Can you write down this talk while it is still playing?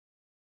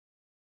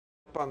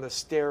on the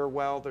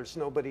stairwell. There's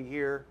nobody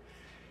here.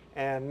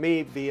 And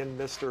me being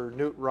Mr.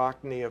 Newt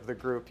Rockney of the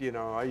group, you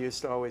know, I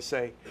used to always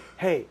say,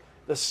 hey,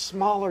 the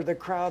smaller the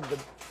crowd,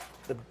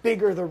 the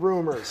bigger the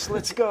rumors.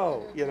 Let's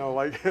go. You know,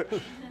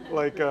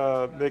 like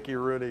Mickey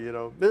Rooney, you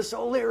know, Miss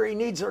O'Leary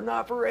needs an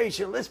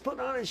operation. Let's put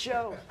on a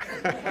show.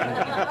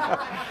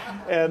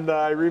 And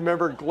I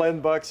remember Glenn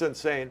Buxton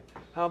saying,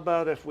 how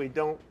about if we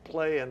don't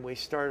play and we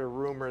start a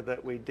rumor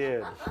that we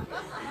did?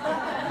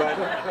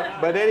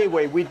 But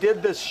anyway, we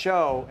did this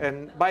show,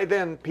 and by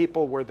then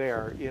people were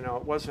there. You know,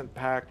 it wasn't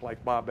packed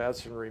like Bob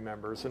Ezrin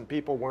remembers, and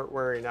people weren't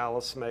wearing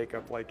Alice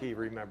makeup like he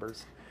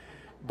remembers.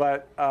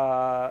 But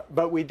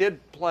we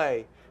did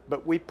play,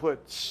 but we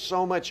put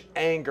so much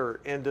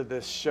anger into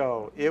this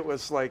show. It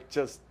was like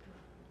just,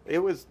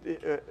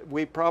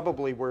 we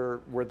probably were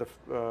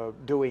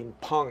doing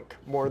punk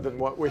more than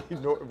what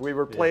we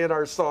were playing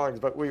our songs,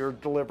 but we were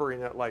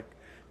delivering it like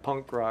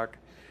punk rock.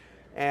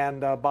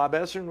 And Bob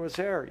Ezrin was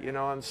there, you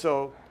know, and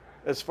so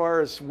as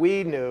far as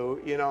we knew,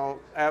 you know,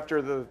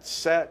 after the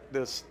set,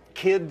 this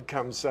kid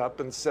comes up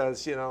and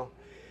says, you know,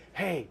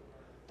 hey,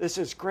 this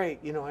is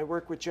great. You know, I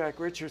work with Jack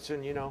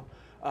Richardson, you know,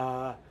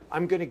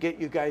 I'm going to get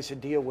you guys a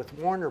deal with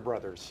Warner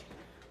Brothers,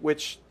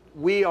 which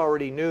we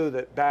already knew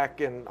that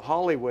back in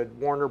Hollywood,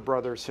 Warner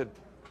Brothers had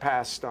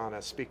passed on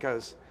us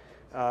because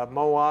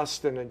Mo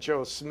Austin and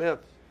Joe Smith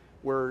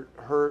were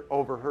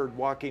overheard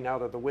walking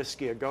out of the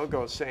Whiskey A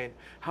Go-Go saying,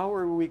 how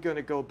are we going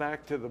to go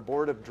back to the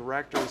board of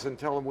directors and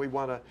tell them we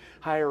want to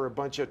hire a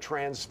bunch of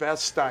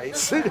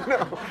transvestites?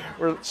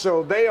 You know?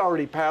 So they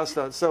already passed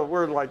on. So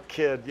we're like,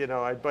 kid, you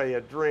know, I'd buy you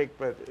a drink,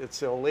 but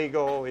it's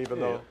illegal, even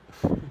though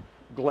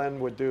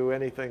Glenn would do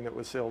anything that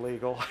was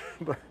illegal.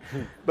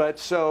 but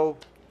so,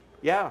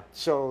 yeah,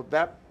 so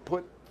that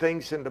put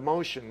things into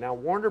motion. Now,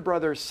 Warner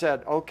Brothers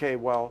said, okay,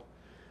 well,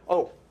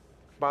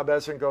 Bob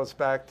Ezrin goes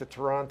back to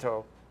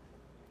Toronto.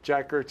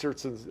 Jack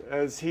Richardson's,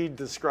 as he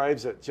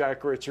describes it,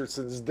 Jack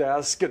Richardson's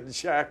desk, and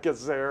Jack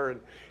is there,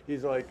 and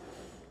he's like,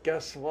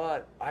 guess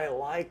what? I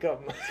like him.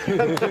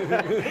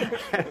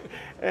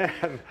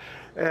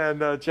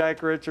 and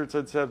Jack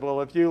Richardson said,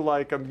 well, if you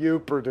like him, you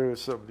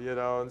produce him, you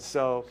know. And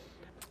so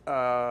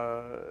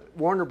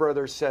Warner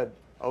Brothers said,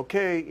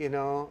 okay, you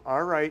know,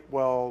 all right,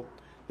 well,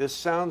 this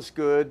sounds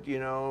good, you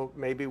know,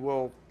 maybe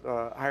we'll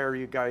hire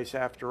you guys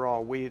after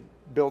all. We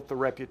built the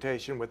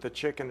reputation with the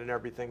chicken and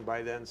everything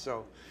by then,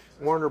 so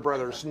Warner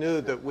Brothers knew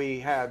that we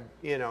had,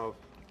 you know,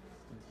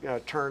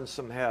 turned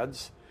some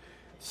heads.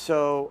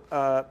 So,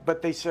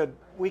 but they said,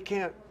 we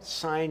can't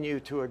sign you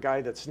to a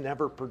guy that's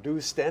never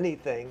produced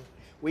anything.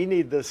 We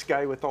need this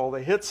guy with all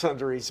the hits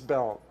under his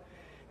belt.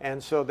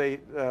 And so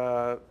they,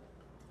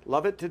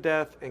 Love It to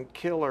Death and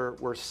Killer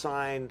were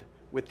signed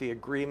with the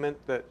agreement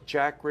that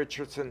Jack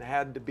Richardson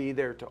had to be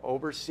there to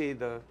oversee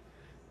the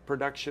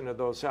production of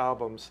those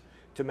albums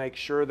to make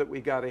sure that we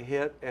got a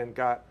hit and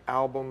got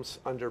albums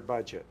under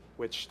budget,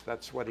 which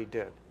that's what he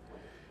did.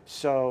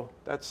 So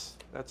that's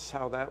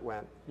how that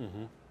went.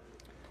 Mm-hmm.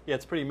 Yeah,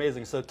 it's pretty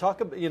amazing. So talk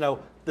about, you know,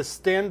 the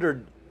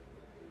standard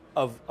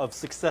of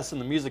success in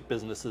the music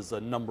business is a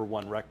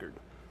 #1 record.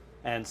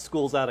 And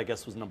School's Out, I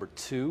guess, was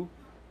 #2.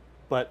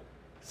 But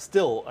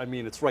still, I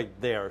mean, it's right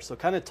there. So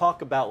kind of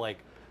talk about, like,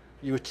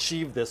 you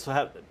achieved this.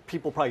 So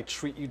people probably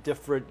treat you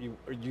different.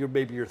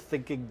 Maybe you're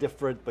thinking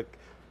different, but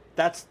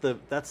that's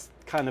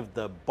kind of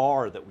the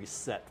bar that we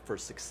set for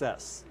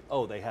success.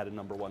 Oh, they had a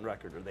 #1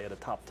 record, or they had a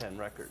top 10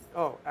 record.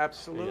 Oh,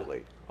 absolutely.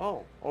 Yeah.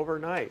 Oh,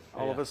 overnight,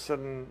 all of a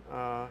sudden,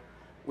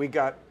 we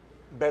got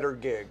better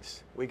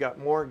gigs. We got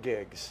more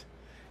gigs,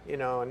 you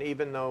know. And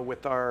even though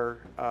with our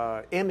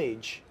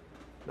image,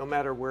 no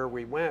matter where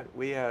we went,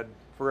 we had,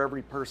 for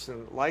every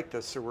person like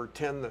us, there were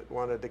 10 that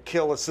wanted to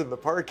kill us in the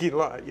parking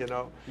lot, you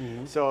know.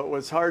 Mm-hmm. So it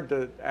was hard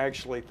to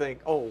actually think,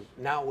 oh,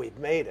 now we've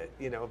made it,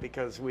 you know,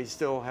 because we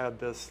still had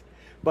this.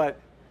 But,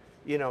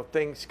 you know,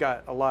 things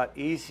got a lot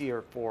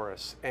easier for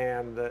us.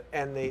 And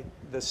the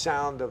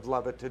sound of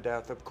Love It to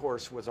Death, of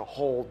course, was a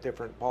whole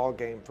different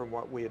ballgame from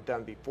what we had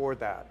done before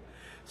that.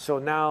 So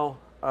now,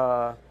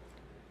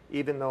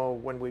 even though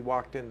when we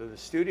walked into the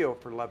studio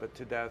for Love It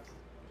to Death,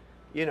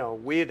 you know,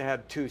 we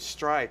had 2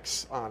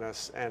 strikes on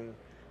us, and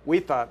we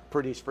thought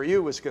Pretty's for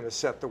You was going to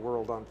set the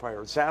world on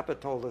fire. Zappa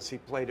told us he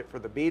played it for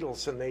the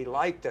Beatles and they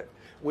liked it.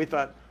 We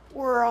thought,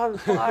 we're on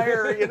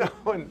fire, you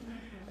know.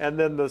 And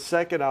then the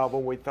second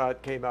album we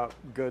thought came out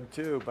good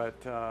too. But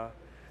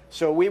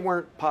so we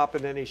weren't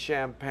popping any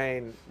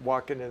champagne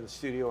walking in the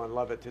studio and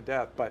Love It to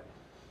Death, but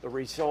the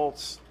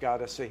results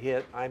got us a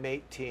hit, I'm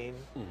 18.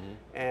 Mm-hmm.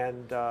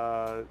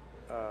 And,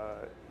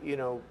 you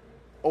know,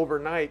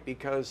 overnight,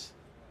 because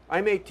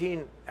I'm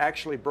 18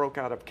 actually broke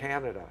out of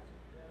Canada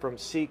from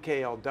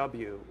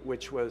CKLW,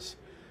 which was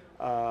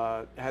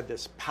had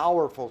this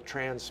powerful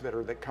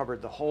transmitter that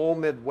covered the whole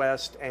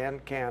Midwest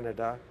and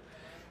Canada.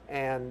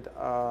 And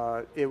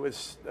it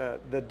was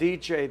the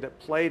DJ that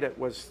played it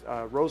was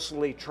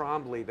Rosalie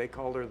Trombley. They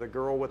called her the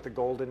girl with the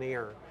golden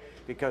ear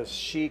because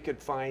she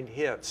could find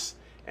hits.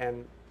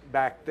 And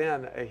back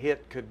then, a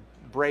hit could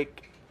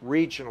break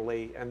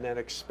regionally and then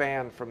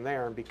expand from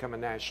there and become a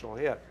national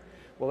hit.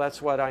 Well,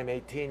 that's what I'm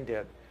 18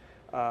 did.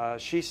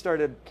 She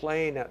started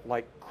playing it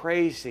like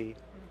crazy,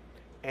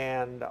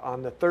 and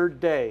on the third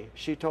day,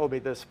 she told me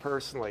this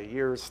personally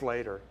years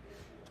later.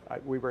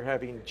 We were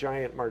having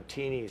giant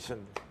martinis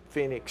in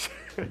Phoenix,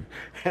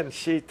 and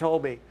she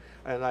told me,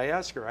 and I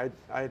asked her,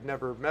 I had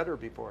never met her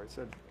before. I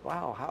said,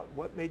 wow,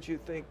 what made you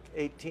think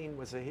 18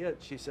 was a hit?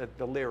 She said,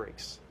 the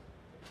lyrics.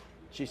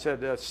 She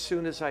said, as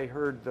soon as I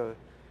heard the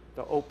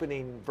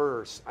opening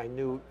verse, I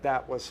knew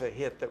that was a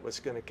hit that was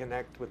going to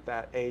connect with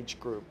that age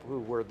group, who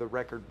were the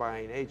record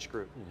buying age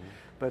group. Mm-hmm.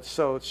 But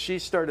so she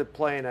started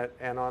playing it,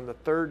 and on the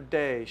third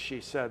day, she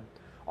said,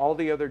 all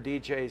the other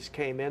DJs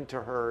came into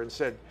her and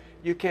said,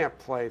 you can't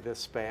play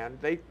this band.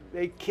 They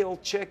kill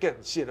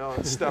chickens, you know,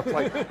 and stuff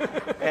like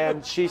that.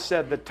 And she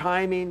said the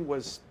timing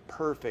was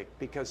perfect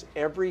because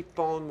every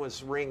phone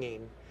was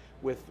ringing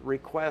with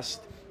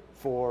request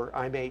for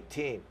I'm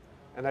 18.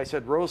 And I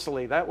said,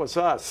 Rosalie, that was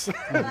us.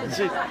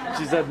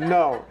 she said,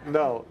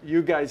 no,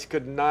 you guys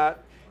could not.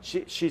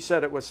 She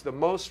said it was the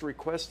most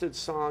requested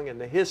song in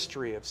the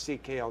history of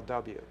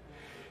CKLW.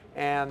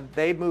 And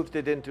they moved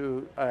it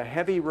into a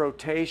heavy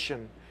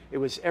rotation. It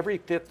was every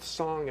fifth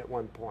song at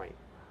one point.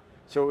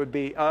 So it would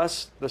be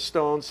us, the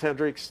Stones,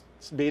 Hendrix,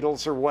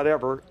 Beatles, or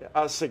whatever,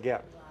 us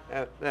again.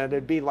 And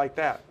it'd be like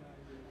that.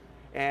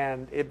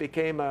 And it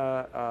became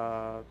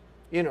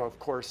you know, of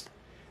course,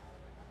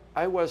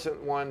 I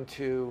wasn't one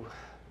to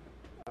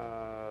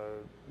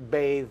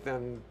bathe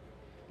in,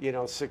 you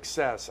know,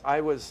 success.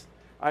 I was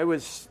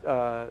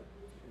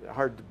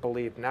hard to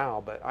believe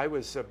now, but I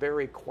was a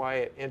very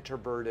quiet,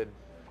 introverted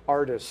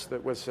artist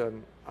that was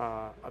an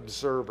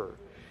observer.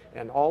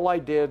 And all I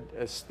did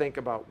is think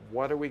about,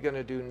 what are we going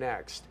to do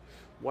next?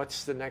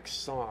 What's the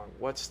next song?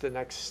 What's the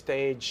next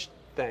stage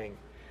thing?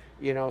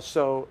 You know,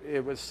 so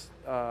it was,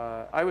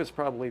 I was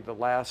probably the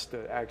last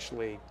to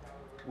actually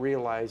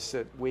realize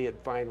that we had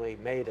finally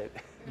made it.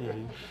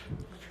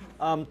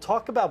 Mm-hmm.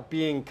 Talk about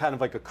being kind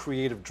of like a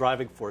creative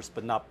driving force,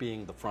 but not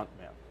being the front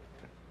man.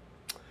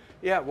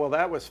 Yeah, well,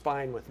 that was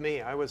fine with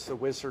me. I was the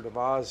Wizard of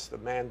Oz, the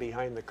man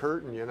behind the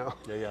curtain, you know.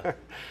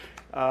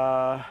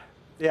 Yeah.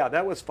 Yeah,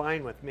 that was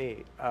fine with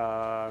me.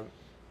 I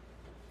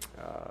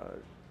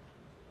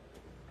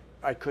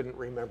couldn't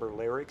remember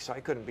lyrics. I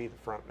couldn't be the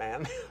front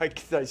man.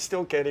 I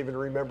still can't even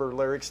remember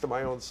lyrics to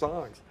my own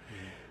songs.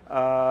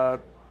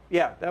 Mm-hmm.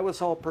 Yeah, that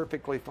was all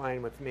perfectly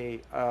fine with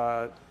me.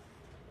 The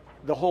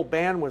whole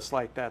band was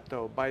like that,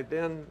 though. By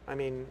then, I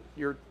mean,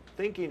 you're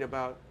thinking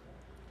about,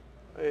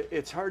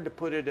 it's hard to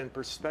put it in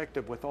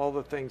perspective with all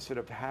the things that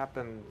have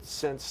happened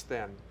since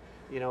then.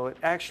 You know, it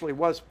actually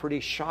was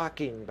pretty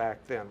shocking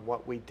back then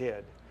what we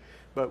did.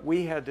 But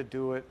we had to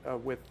do it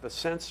with the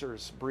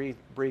sensors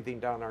breathing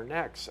down our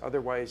necks.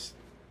 Otherwise,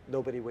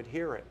 nobody would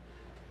hear it.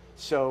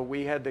 So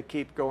we had to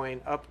keep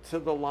going up to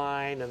the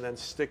line and then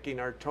sticking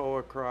our toe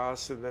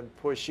across and then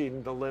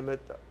pushing the limit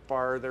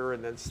farther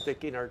and then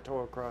sticking our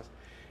toe across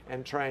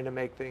and trying to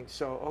make things.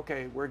 So,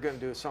 okay, we're going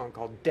to do a song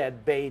called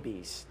Dead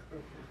Babies.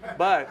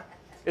 But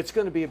it's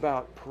going to be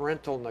about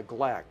parental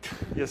neglect,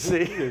 you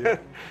see.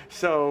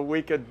 So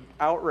we could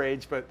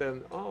outrage, but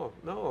then, oh,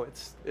 no,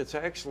 it's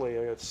actually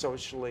a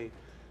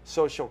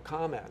social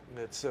comment.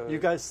 It's you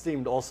guys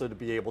seemed also to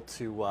be able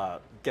to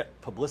get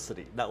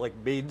publicity, not like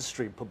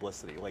mainstream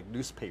publicity, like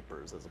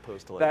newspapers as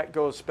opposed to like... That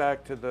goes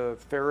back to the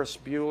Ferris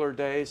Bueller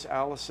days,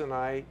 Alice and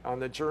I, on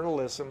the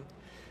journalism.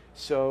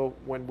 So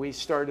when we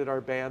started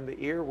our band, the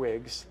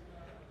Earwigs,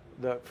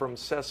 from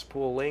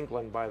Cesspool,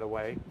 England, by the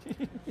way,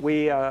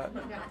 we and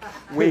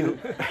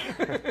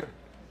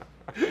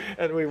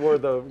we wore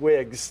the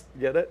wigs.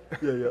 Get it?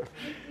 Yeah.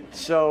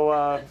 So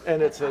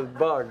and it's a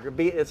bug.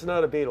 It's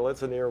not a beetle.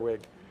 It's an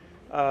earwig.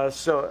 And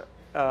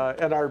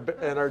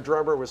our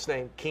drummer was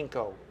named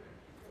Kinko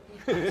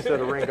instead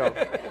of Ringo.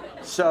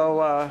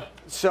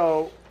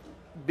 So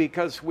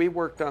because we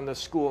worked on the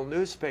school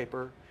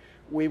newspaper,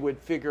 we would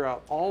figure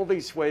out all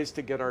these ways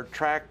to get our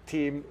track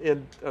team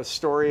in a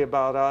story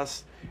about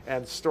us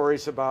and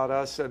stories about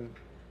us. And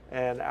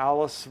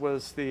Alice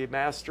was the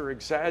master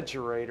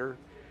exaggerator.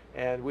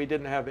 And we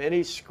didn't have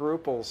any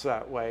scruples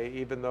that way,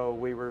 even though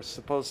we were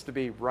supposed to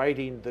be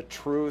writing the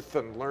truth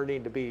and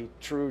learning to be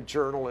true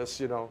journalists,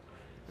 you know.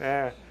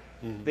 The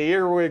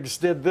Earwigs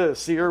did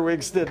this, the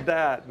Earwigs did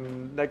that.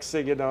 And next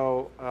thing you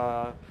know,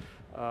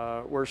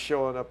 we're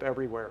showing up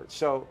everywhere.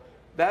 So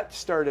that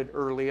started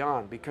early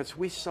on because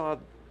we saw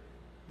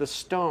the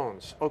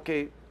Stones.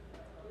 Okay,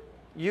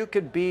 you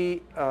could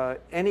be,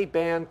 any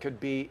band could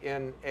be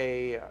in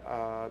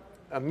a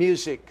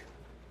music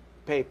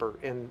paper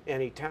in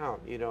any town,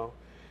 you know,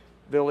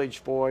 Village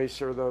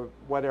Voice or the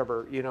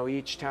whatever, you know,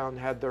 each town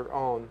had their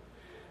own.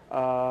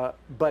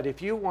 But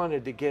if you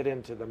wanted to get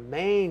into the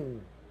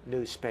main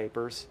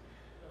newspapers,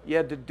 you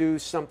had to do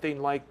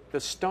something like the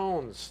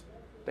Stones.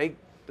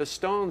 The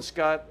Stones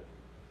got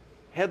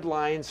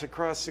headlines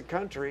across the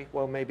country.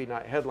 Well, maybe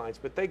not headlines,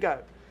 but they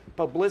got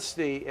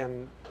publicity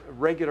in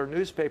regular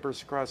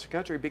newspapers across the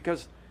country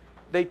because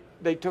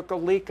they took a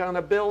leak on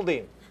a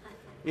building.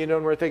 You know,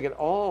 and we're thinking,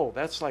 oh,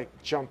 that's like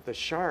jump the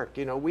shark.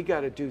 You know, we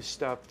got to do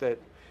stuff that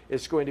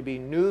is going to be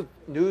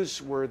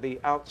newsworthy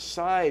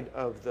outside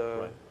of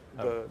the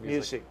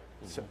music.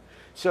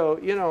 So,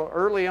 you know,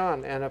 early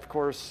on, and of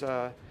course,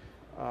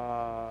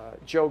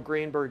 Joe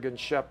Greenberg and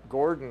Shep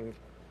Gordon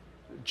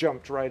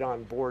jumped right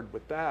on board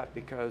with that,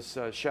 because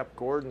Shep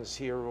Gordon's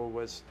hero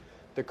was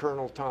the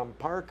Colonel Tom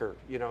Parker,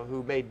 you know,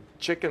 who made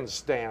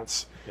chickens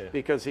dance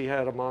because he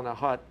had them on a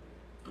hot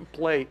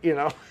plate, you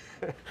know.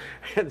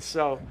 And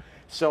so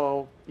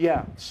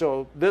yeah,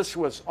 so this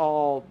was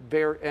all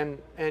very,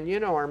 and you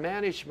know, our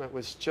management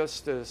was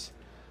just as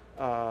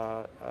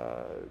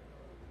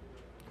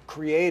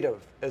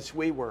creative as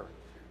we were.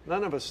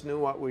 None of us knew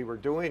what we were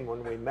doing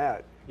when we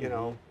met. You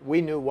know,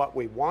 we knew what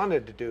we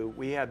wanted to do.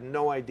 We had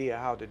no idea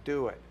how to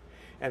do it.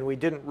 And we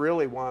didn't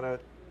really want to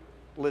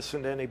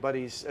listen to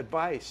anybody's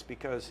advice,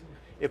 because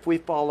if we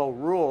follow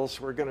rules,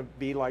 we're going to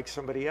be like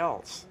somebody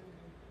else.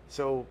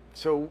 So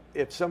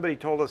if somebody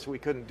told us we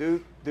couldn't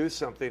do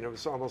something, it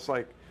was almost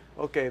like,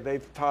 okay,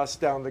 they've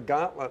tossed down the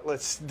gauntlet,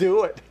 let's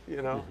do it,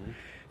 you know.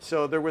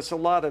 So there was a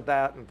lot of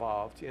that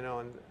involved, you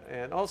know,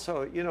 and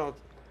also, you know,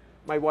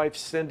 my wife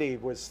Cindy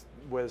was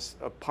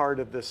a part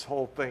of this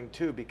whole thing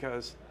too,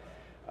 because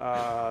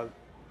her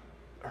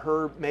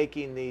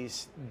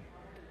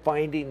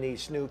finding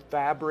these new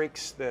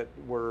fabrics that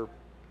were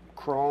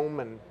chrome,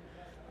 and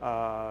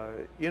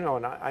you know,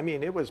 and I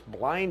mean, it was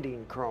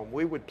blinding chrome.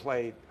 We would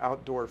play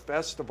outdoor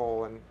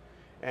festival,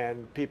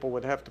 and people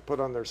would have to put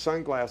on their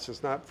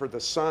sunglasses, not for the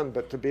sun,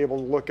 but to be able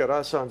to look at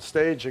us on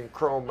stage in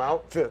chrome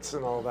outfits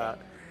and all that.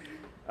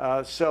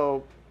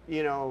 So,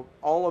 you know,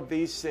 all of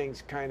these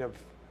things kind of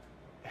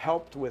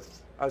helped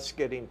with us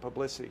getting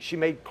publicity. She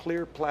made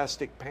clear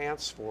plastic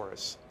pants for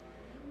us.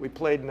 We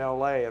played in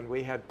LA and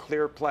we had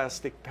clear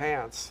plastic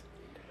pants,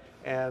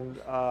 and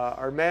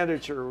our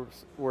managers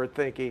were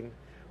thinking,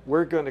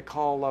 we're going to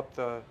call up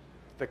the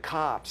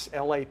cops,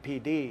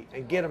 LAPD,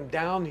 and get them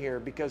down here,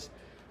 because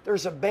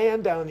there's a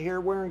band down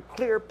here wearing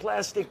clear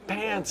plastic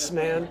pants,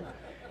 man.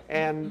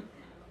 And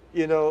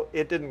you know,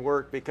 it didn't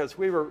work, because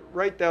we were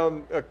right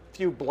down a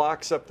few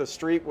blocks up the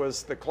street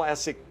was the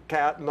Classic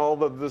Cat and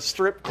all of the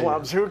strip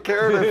clubs. Who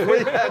cared if we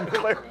had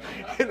clear,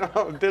 you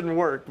know, it didn't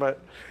work.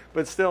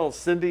 But still,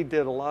 Cindy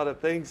did a lot of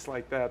things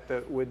like that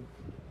would,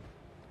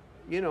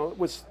 you know, it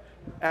was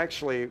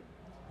actually,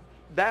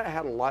 that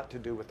had a lot to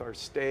do with our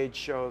stage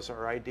shows,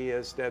 our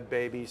ideas, Dead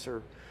Babies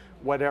or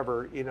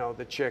whatever, you know,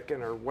 The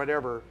Chicken or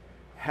whatever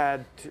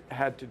had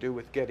to do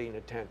with getting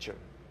attention,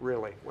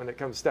 really, when it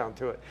comes down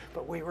to it.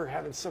 But we were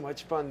having so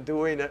much fun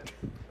doing it.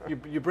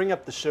 You bring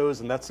up the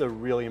shows, and that's a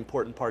really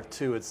important part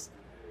too. It's,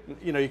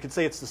 you know, you could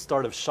say it's the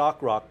start of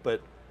shock rock,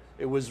 but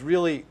it was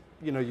really,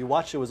 you know, you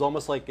watch it was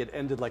almost like it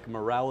ended like a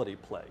morality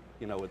play,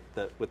 you know,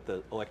 with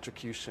the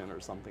electrocution or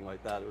something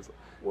like that. It was,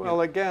 well, you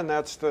know, again,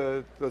 that's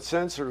the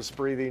censors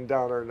breathing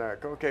down our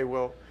neck. Okay,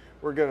 well,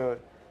 we're gonna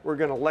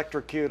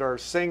electrocute our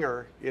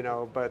singer, you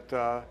know,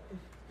 but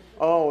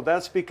oh,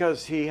 that's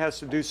because he has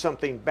to do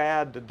something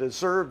bad to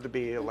deserve to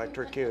be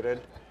electrocuted.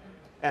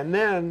 And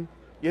then,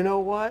 you know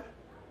what?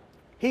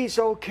 He's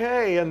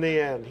okay in the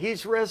end.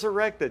 He's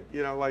resurrected.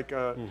 You know, like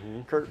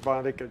Kurt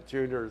Vonnegut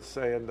Jr. is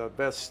saying, the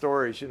best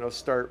stories, you know,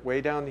 start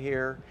way down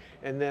here,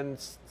 and then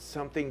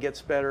something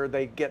gets better,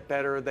 they get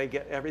better,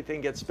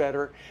 everything gets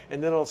better,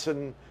 and then all of a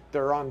sudden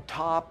they're on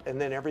top, and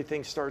then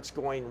everything starts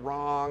going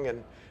wrong,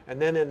 and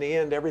then in the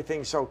end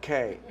everything's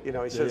okay. You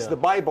know, he says the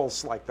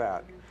Bible's like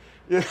that.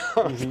 You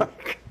know,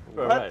 like,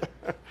 what?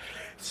 Right.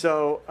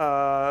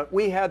 So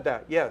we had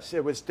that. Yes,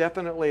 it was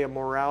definitely a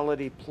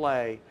morality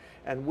play,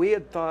 and we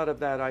had thought of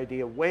that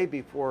idea way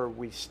before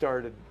we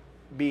started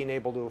being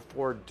able to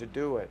afford to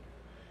do it.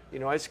 You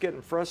know, I was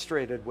getting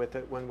frustrated with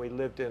it when we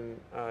lived in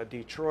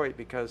Detroit,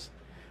 because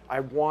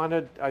I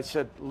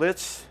said,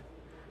 let's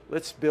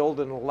build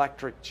an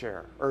electric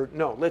chair, or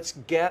no, let's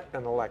get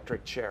an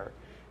electric chair.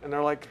 And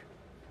they're like,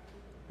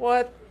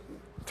 what?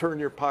 Turn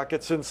your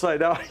pockets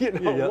inside out, you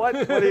know,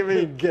 what do you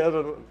mean get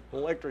an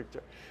electric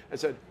chair? I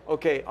said,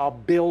 okay, I'll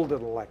build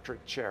an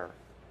electric chair.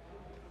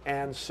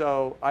 And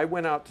so I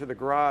went out to the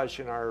garage,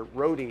 and our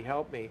roadie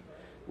helped me.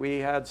 We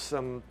had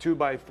some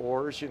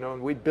 2x4s, you know,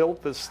 and we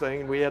built this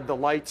thing. We had the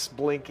lights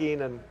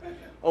blinking, and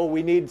oh,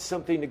 we need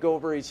something to go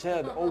over his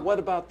head. Oh, what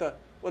about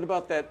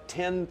that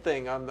 10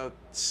 thing on the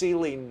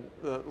ceiling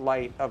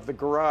light of the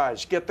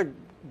garage? Get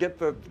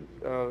the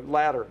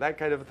ladder, that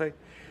kind of a thing.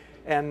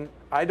 And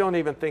I don't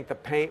even think the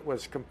paint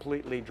was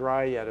completely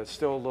dry yet. It's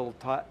still a little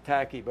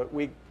tacky, but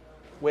we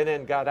went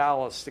in, got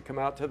Alice to come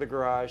out to the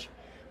garage.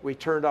 We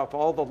turned off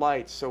all the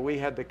lights, so we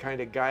had to kind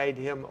of guide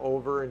him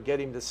over and get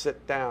him to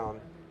sit down.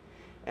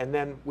 And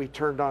then we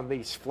turned on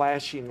these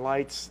flashing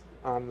lights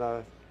on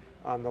the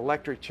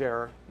electric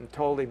chair and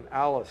told him,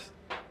 Alice,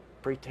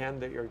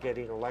 pretend that you're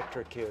getting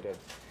electrocuted.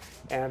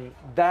 And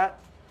that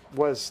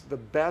was the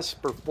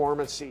best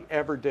performance he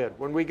ever did.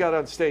 When we got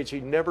on stage, he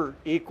never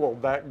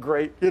equaled that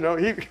great, you know,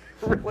 he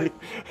really,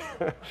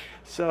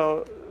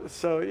 so,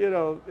 you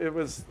know, it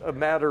was a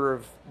matter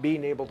of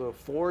being able to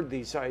afford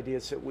these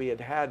ideas that we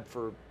had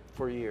for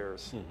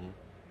years.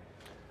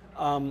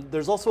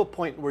 There's also a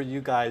point where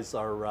you guys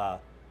are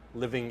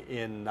living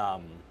in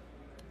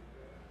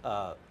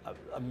a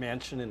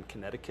mansion in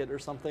Connecticut or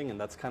something, and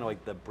that's kind of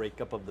like the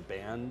breakup of the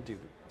band.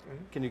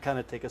 Can you kind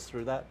of take us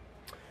through that?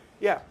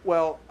 Yeah,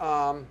 well,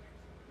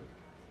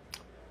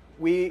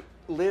 we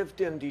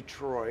lived in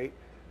Detroit,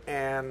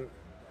 and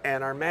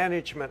our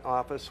management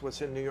office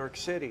was in New York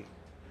City.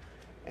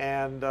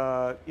 And,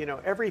 you know,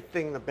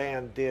 everything the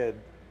band did,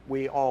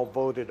 we all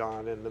voted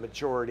on, and the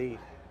majority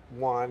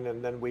won,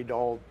 and then we'd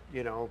all,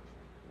 you know,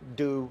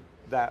 do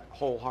that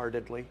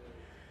wholeheartedly.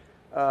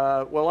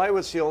 Well, I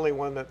was the only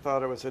one that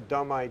thought it was a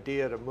dumb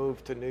idea to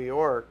move to New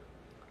York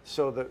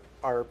so that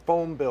our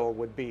phone bill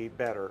would be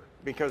better,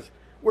 because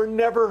we're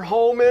never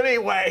home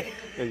anyway.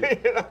 You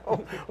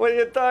know, what are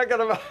you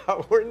talking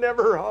about? We're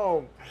never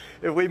home.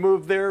 If we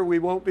move there, we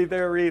won't be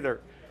there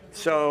either.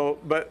 So,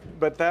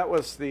 but that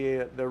was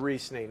the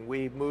reasoning.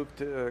 We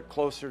moved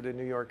closer to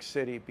New York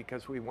City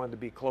because we wanted to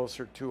be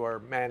closer to our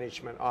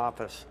management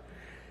office.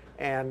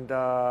 And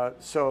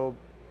so,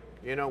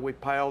 you know, we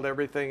piled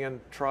everything in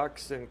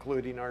trucks,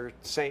 including our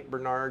St.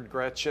 Bernard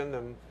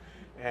Gretchen,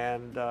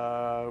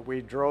 and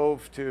we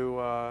drove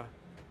to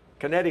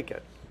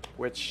Connecticut,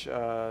 which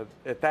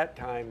at that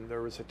time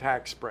there was a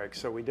tax break,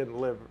 so we didn't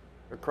live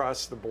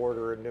across the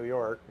border in New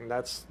York, and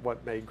that's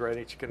what made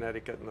Greenwich,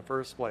 Connecticut in the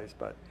first place.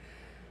 But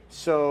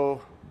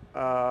so,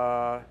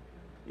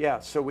 yeah,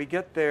 so we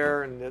get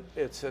there, and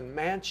it's a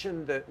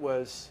mansion that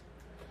was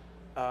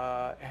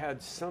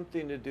had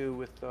something to do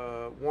with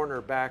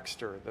Warner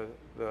Baxter,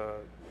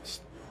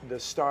 the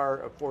star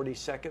of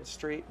 42nd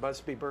Street,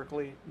 Busby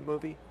Berkeley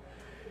movie.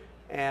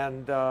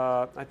 And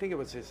I think it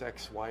was his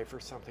ex-wife or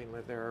something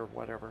lived there or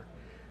whatever.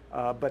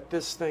 But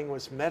this thing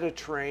was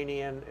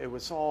Mediterranean. It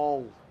was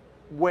all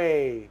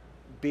way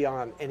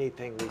beyond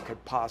anything we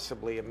could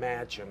possibly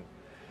imagine.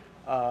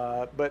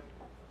 Well,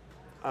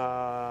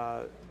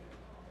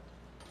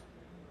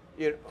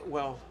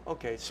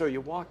 okay, so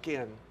you walk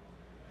in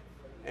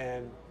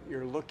and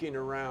you're looking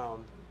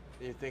around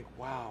and you think,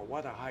 wow,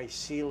 what a high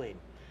ceiling.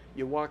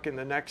 You walk in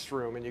the next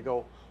room and you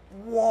go,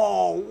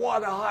 whoa,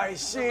 what a high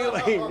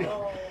ceiling.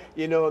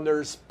 You know, and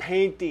there's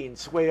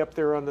paintings way up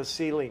there on the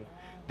ceiling.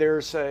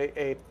 There's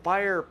a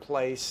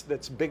fireplace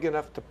that's big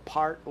enough to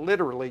park,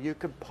 literally, you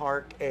could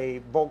park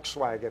a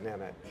Volkswagen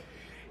in it.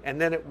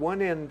 And then at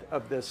one end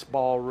of this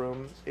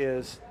ballroom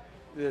is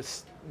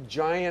this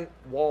giant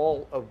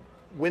wall of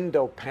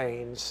window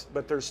panes,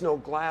 but there's no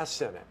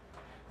glass in it.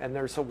 And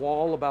there's a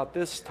wall about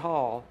this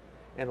tall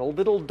and a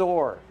little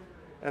door.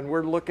 And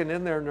we're looking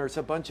in there, and there's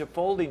a bunch of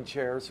folding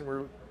chairs,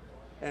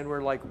 and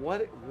we're like,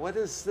 what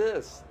is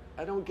this?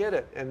 I don't get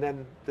it. And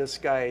then this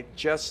guy,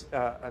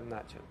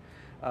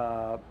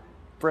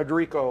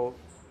 Federico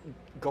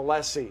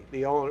Gillespie,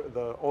 the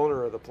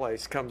owner of the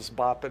place, comes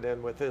bopping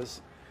in with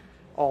his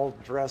all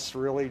dressed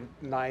really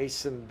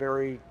nice and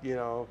very, you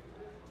know,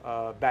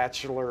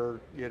 bachelor,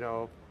 you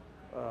know,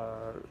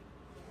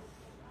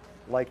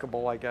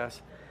 likable, I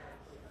guess.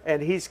 And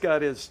he's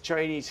got his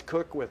Chinese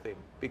cook with him,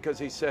 because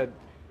he said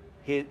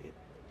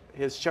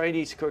his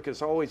Chinese cook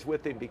is always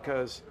with him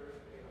because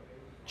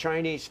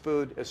Chinese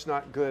food is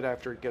not good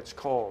after it gets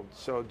cold.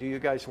 So do you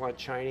guys want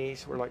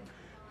Chinese? We're like,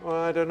 well,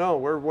 I don't know.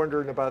 We're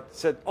wondering about,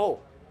 said, oh,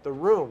 the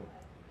room.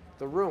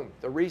 The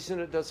reason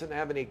it doesn't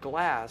have any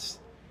glass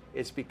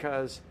is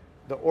because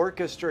the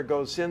orchestra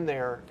goes in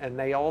there and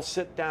they all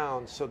sit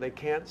down so they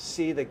can't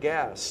see the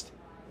guest,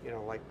 you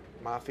know, like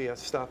mafia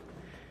stuff.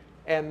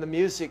 And the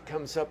music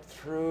comes up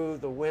through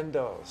the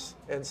windows.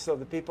 And so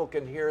the people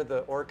can hear the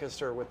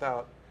orchestra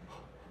without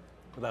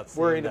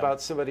worrying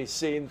about somebody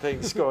seeing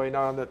things going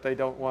on that they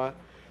don't want.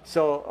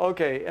 So,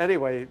 okay,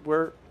 anyway,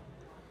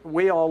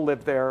 we all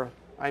live there.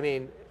 I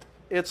mean,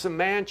 it's a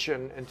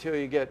mansion until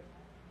you get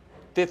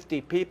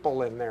 50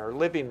 people in there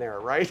living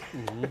there, right?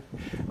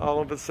 Mm-hmm. All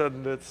of a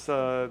sudden,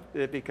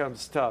 it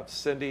becomes tough.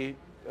 Cindy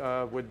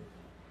would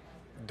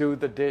do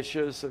the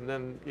dishes, and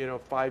then, you know,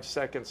 5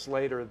 seconds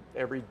later,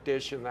 every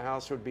dish in the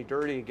house would be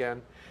dirty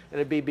again. And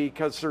it'd be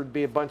because there'd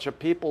be a bunch of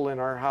people in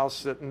our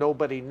house that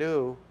nobody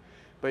knew,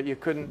 but you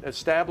couldn't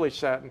establish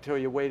that until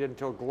you waited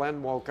until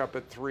Glenn woke up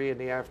at 3 in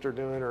the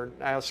afternoon or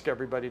ask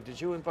everybody, did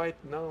you invite?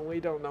 No, we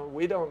don't know.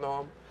 We don't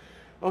know them.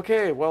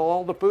 Okay, well,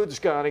 all the food's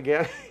gone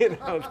again, you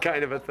know,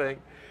 kind of a thing.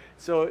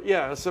 So,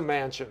 yeah, it's a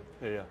mansion.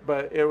 Yeah.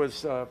 But it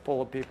was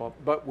full of people.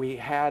 But we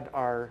had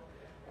our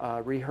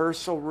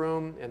rehearsal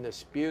room in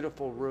this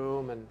beautiful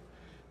room, and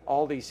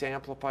all these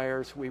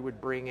amplifiers we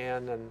would bring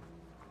in, and,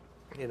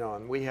 you know,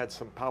 and we had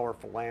some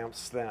powerful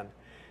amps then.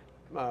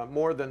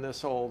 More than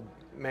this old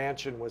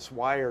mansion was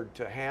wired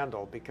to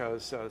handle,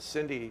 because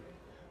Cindy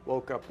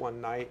woke up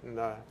one night and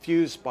the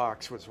fuse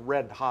box was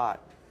red hot.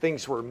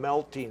 Things were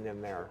melting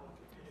in there.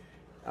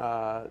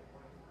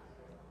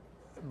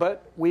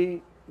 But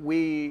we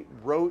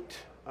wrote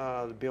the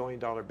 $1 Billion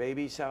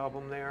Babies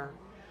album there.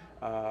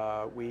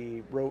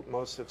 We wrote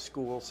most of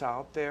Schools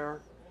Out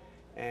there.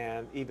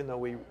 And even though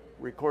we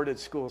recorded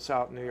Schools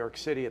Out in New York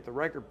City at the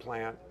record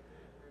plant,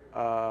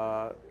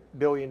 $1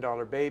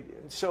 Billion Baby.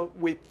 So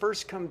we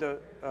first come to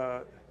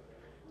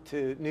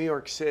New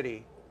York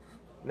City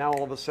Now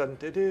all of a sudden,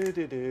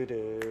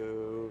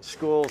 do,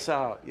 school's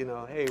out. You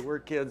know, hey, we're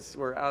kids,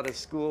 we're out of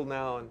school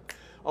now, and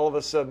all of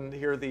a sudden,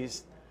 here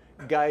these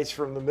guys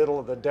from the middle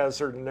of the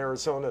desert in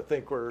Arizona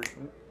think we're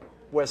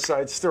West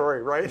Side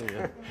Story, right?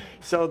 Yeah.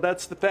 So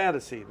that's the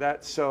fantasy.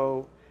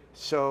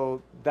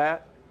 So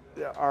that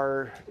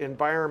our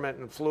environment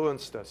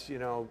influenced us. You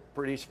know,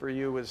 Pretty's for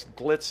You was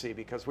glitzy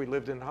because we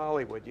lived in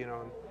Hollywood. You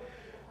know,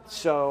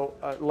 so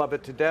Love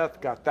It to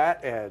Death got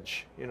that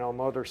edge. You know,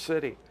 Motor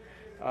City.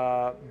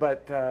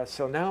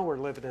 So now we're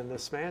living in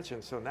this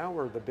mansion. So now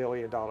we're the $1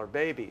 billion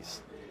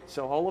babies.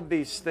 So all of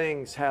these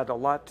things had a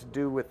lot to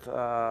do with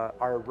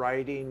our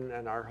writing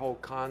and our whole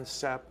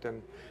concept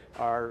and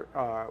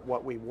our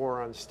what we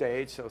wore on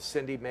stage. So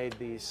Cindy made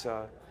these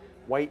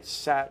white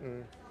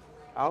satin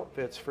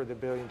outfits for the $1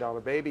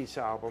 Billion Babies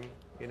album,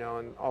 you know,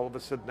 and all of a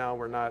sudden now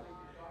we're not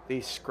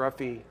these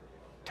scruffy,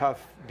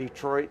 tough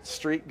Detroit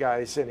street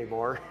guys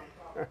anymore.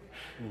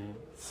 Mm-hmm.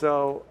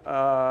 So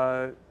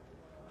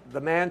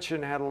the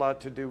mansion had a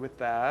lot to do with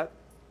that.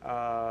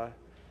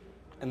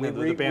 And then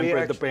the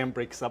band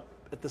breaks up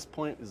at this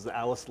point? Does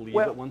Alice leave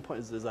at one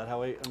point? Is that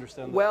how I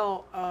understand that?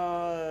 Well,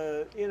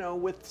 you know,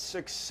 with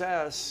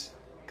success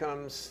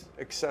comes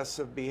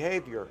excessive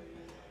behavior.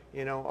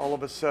 You know, all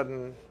of a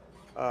sudden,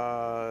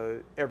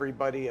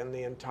 everybody in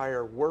the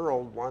entire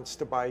world wants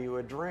to buy you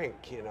a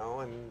drink, you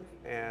know,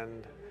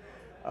 and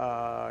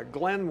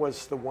Glenn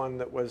was the one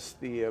that was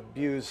the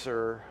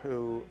abuser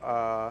who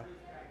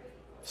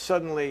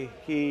suddenly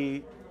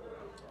he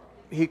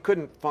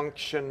couldn't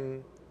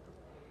function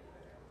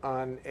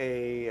on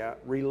a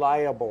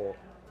reliable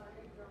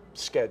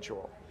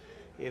schedule.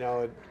 You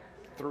know,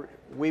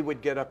 we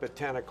would get up at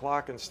 10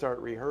 o'clock and start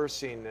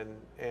rehearsing,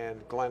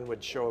 and Glenn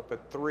would show up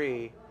at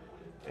 3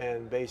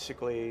 and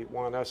basically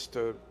want us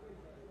to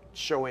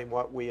show him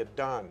what we had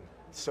done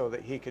so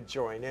that he could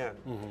join in,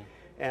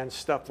 and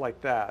stuff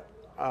like that.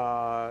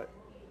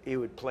 He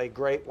would play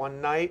great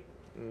one night,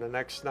 and the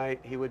next night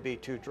he would be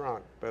too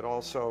drunk, but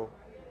also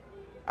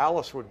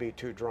Alice would be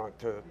too drunk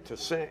to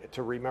sing,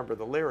 to remember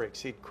the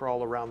lyrics. He'd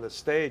crawl around the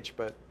stage,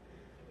 but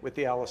with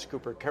the Alice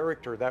Cooper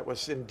character, that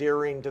was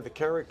endearing to the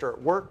character.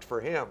 It worked for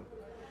him.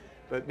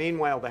 But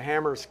meanwhile, the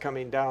hammer's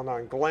coming down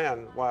on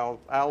Glenn while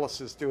Alice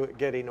is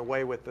getting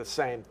away with the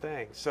same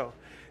thing. So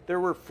there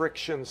were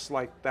frictions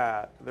like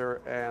that.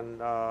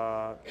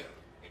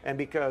 And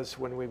because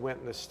when we went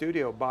in the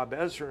studio, Bob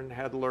Ezrin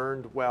had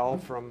learned well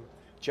from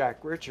Jack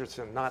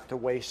Richardson not to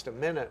waste a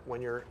minute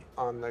when you're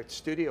on the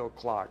studio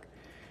clock.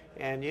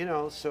 And, you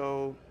know,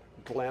 so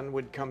Glenn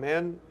would come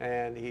in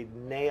and he'd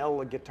nail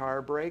a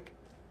guitar break.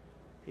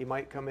 He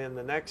might come in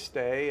the next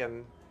day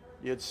and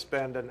you'd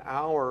spend an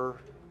hour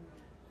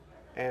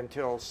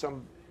until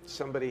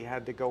somebody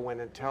had to go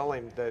in and tell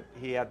him that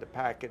he had to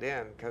pack it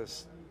in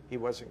because he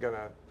wasn't going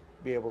to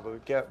be able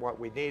to get what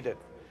we needed.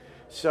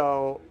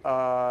 So,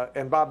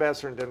 and Bob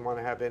Ezrin didn't want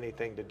to have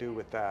anything to do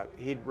with that.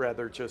 He'd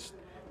rather just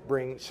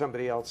bring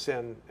somebody else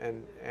in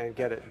and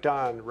get it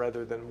done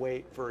rather than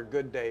wait for a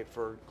good day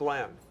for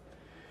Glenn.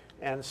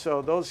 And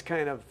so those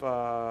kind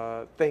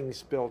of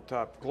things built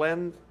up.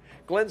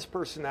 Glenn's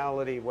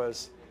personality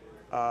was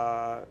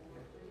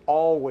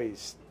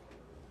always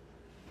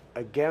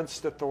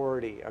against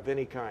authority of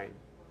any kind.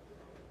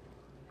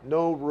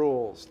 No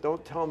rules.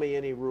 Don't tell me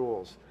any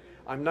rules.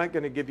 I'm not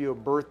going to give you a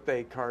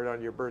birthday card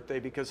on your birthday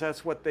because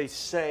that's what they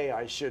say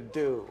I should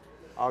do.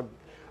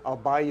 I'll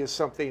buy you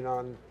something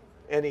on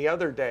any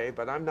other day,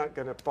 but I'm not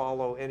going to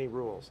follow any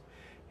rules.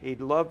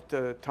 He'd love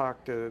to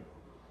talk to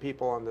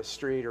people on the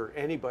street or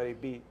anybody,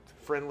 be the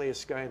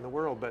friendliest guy in the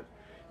world, but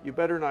you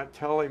better not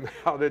tell him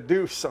how to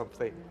do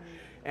something.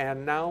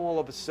 And now all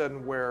of a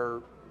sudden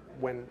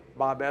when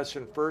Bob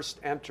Ezrin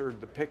first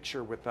entered the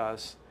picture with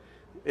us,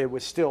 it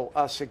was still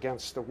us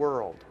against the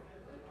world.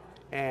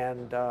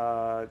 And,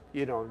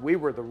 you know, we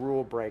were the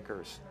rule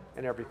breakers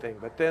and everything.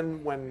 But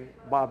then when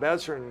Bob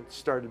Ezrin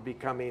started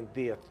becoming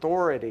the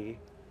authority,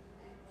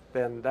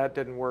 then that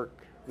didn't work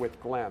with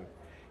Glenn.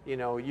 You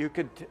know, you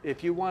could,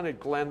 if you wanted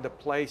Glenn to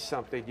play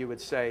something, you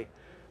would say,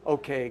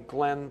 okay,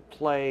 Glenn,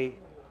 play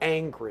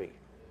angry.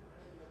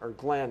 Or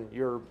Glenn,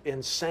 you're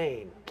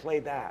insane, play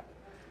that.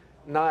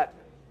 Not,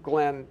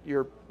 Glenn,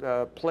 you're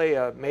play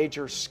a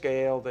major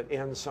scale that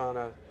ends on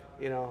a,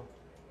 you know,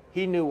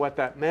 he knew what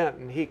that meant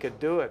and he could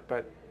do it,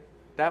 but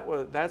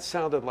that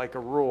sounded like a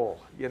rule,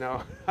 you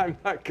know, I'm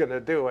not gonna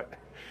do it.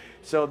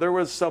 So there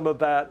was some of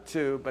that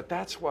too, but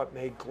that's what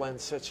made Glenn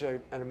such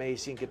an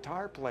amazing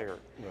guitar player,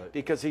 right?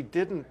 Because he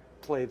didn't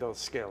play those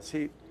scales.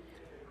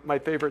 My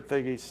favorite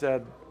thing he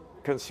said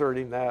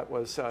concerning that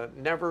was,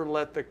 never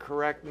let the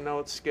correct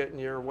notes get in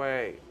your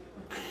way,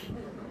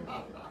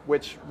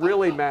 which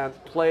really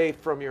meant play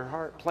from your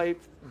heart, play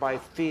by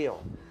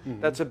feel.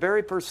 Mm-hmm. That's the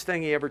very first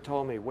thing he ever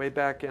told me way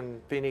back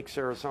in Phoenix,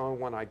 Arizona,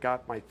 when I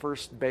got my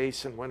first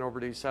bass and went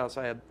over to his house.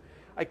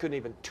 I couldn't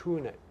even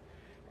tune it.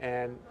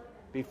 And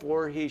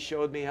before he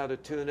showed me how to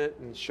tune it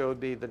and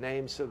showed me the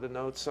names of the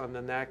notes on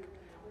the neck,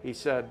 he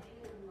said,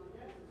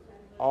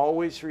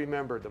 always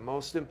remember the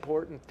most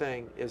important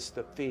thing is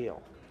the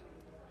feel.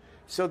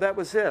 So that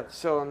was it.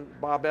 So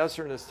Bob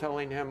Ezrin is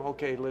telling him,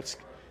 okay, let's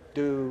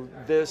do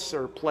this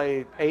or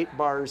play 8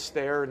 bars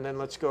there, and then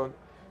let's go.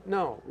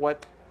 No,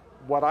 what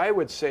I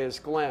would say is,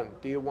 Glenn,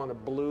 do you want a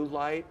blue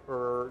light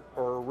or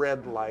a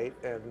red light?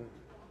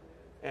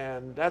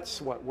 And that's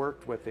what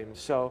worked with him.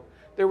 So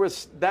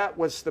that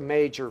was the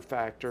major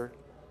factor.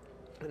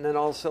 And then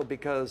also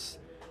because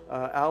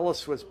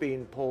Alice was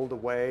being pulled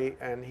away,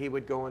 and he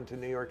would go into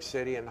New York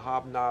City and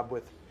hobnob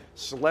with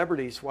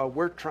celebrities while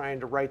we're trying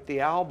to write the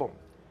album.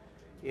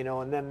 You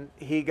know, and then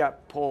he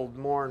got pulled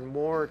more and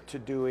more to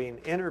doing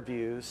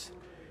interviews,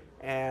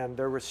 and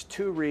there was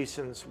 2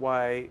 reasons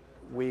why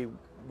we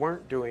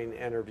weren't doing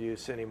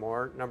interviews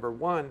anymore. Number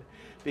one,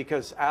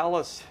 because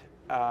Alice,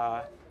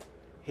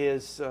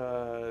 his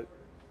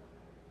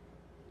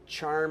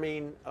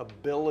charming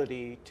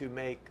ability to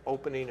make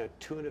opening a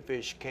tuna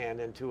fish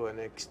can into an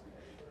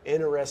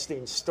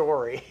interesting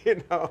story,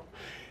 you know,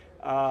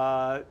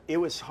 it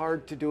was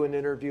hard to do an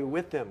interview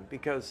with him,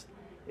 because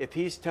if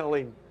he's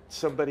telling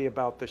somebody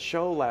about the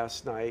show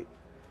last night,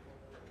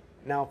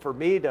 now for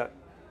me to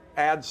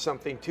add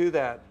something to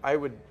that, I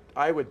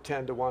would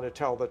tend to want to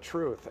tell the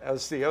truth,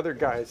 as the other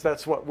guys.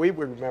 That's what we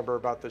would remember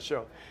about the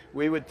show.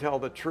 We would tell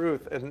the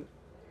truth, and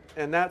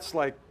that's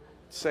like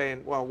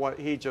saying, well, what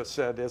he just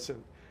said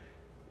isn't,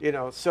 you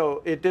know.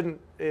 So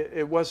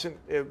it wasn't.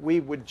 We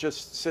would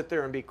just sit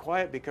there and be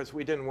quiet because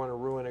we didn't want to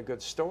ruin a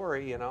good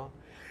story, you know.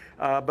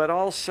 But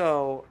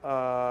also,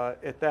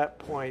 at that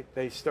point,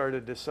 they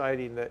started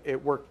deciding that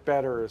it worked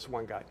better as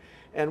one guy.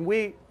 And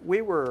we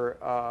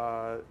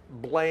were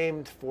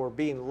blamed for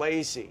being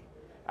lazy.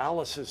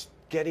 Alice is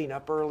getting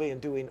up early and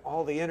doing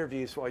all the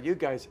interviews while you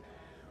guys,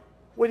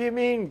 what do you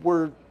mean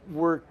we're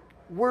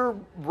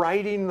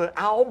writing the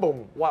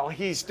album while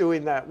he's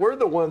doing that? We're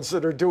the ones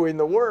that are doing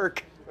the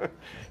work.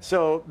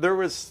 So there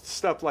was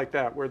stuff like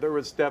that where there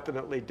was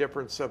definitely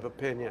difference of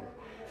opinion.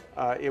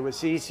 It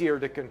was easier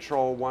to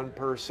control one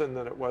person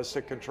than it was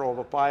to control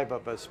the 5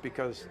 of us,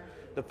 because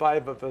the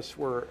 5 of us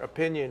were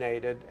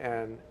opinionated,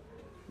 and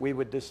we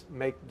would just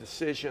make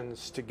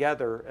decisions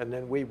together, and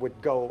then we would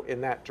go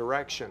in that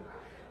direction.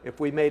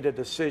 If we made a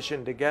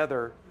decision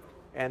together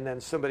and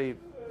then somebody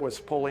was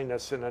pulling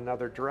us in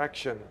another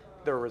direction,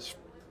 there was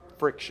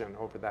friction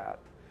over that.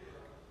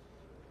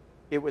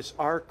 It was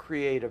our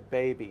creative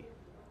baby.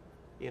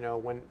 You know,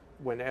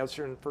 when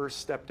Ezrin first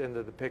stepped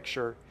into the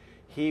picture,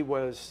 he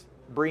was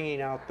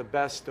bringing out the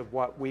best of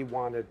what we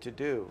wanted to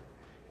do.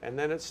 And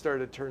then it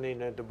started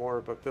turning into more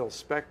of a Phil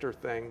Spector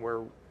thing,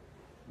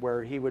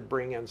 where he would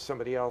bring in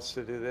somebody else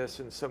to do this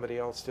and somebody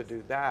else to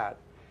do that.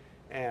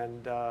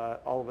 And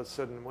all of a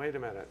sudden, wait a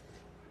minute,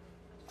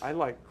 I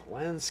like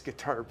Glenn's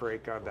guitar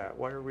break on that.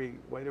 Why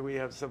do we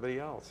have somebody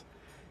else?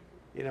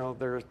 You know,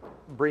 they're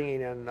bringing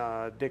in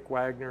Dick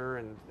Wagner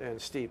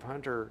and Steve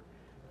Hunter.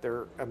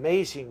 They're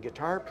amazing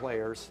guitar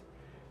players,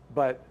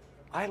 but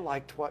I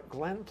liked what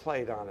Glenn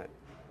played on it.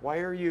 Why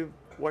are you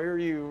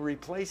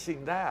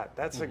replacing that?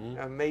 That's an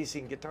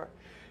amazing guitar.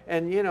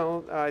 And you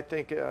know, I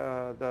think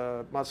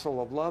the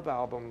Muscle of Love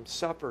album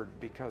suffered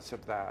because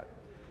of that.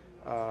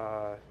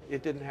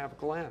 It didn't have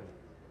Glenn.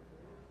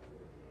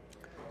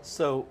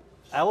 So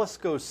Alice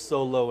goes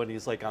solo, and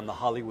he's like on the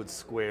Hollywood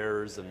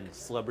Squares and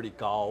Celebrity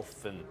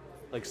Golf, and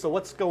like, so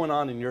what's going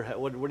on in your head?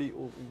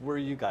 Where are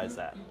you guys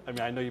at? I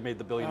mean, I know you made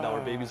the $1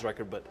 Billion Babies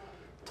record, but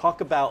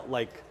talk about,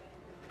 like,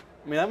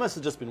 I mean, that must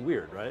have just been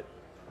weird, right?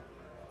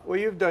 Well,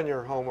 you've done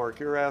your homework.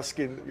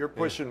 You're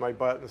pushing my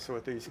buttons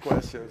with these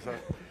questions.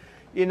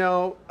 You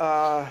know,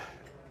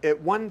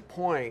 at one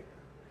point,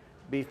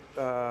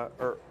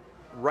 or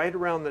right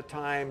around the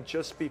time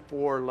just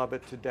before Love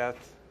It to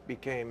Death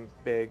became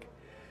big,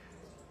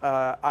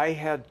 I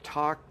had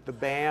talked the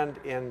band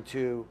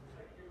into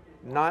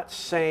not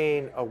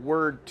saying a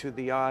word to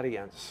the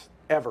audience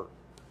ever.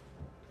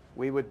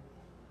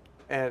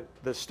 And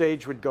the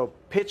stage would go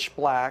pitch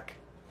black,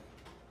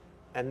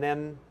 and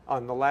then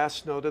on the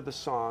last note of the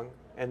song,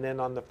 and then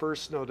on the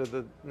first note of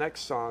the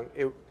next song,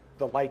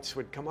 the lights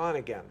would come on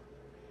again.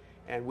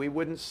 And we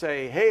wouldn't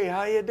say, "Hey,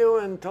 how you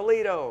doing,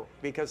 Toledo?"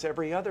 because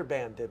every other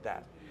band did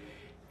that.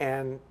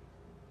 And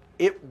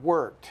it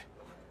worked.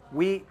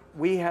 We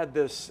had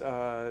this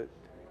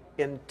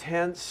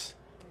intense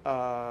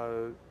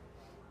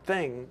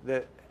thing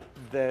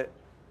that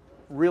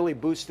really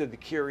boosted the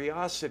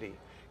curiosity,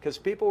 because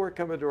people were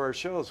coming to our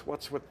shows.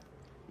 What's with,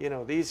 you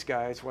know, these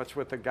guys? What's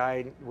with the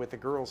guy with the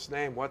girl's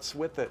name? What's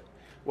with it?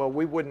 Well,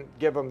 we wouldn't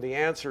give them the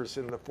answers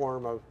in the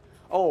form of,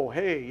 "Oh,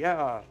 hey,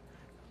 yeah,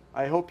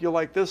 I hope you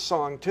like this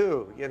song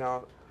too," you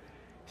know.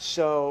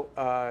 So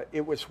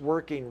it was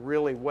working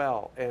really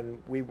well,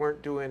 and we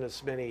weren't doing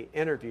as many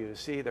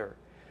interviews either.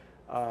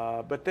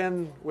 But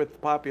then with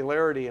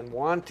popularity and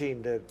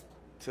wanting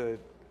to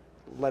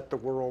let the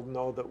world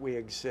know that we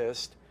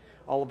exist,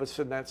 all of a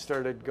sudden that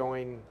started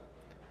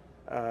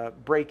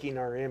breaking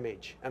our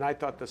image. And I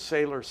thought the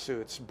sailor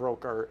suits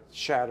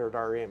shattered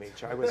our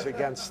image. I was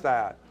against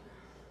that.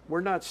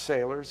 We're not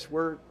sailors.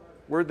 We're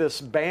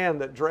this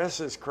band that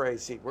dresses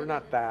crazy. We're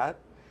not that,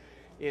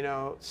 you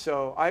know.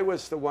 So I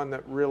was the one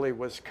that really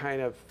was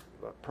kind of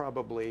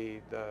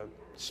probably the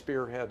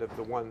spearhead of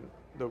the one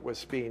that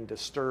was being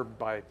disturbed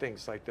by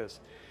things like this.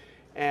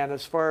 And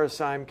as far as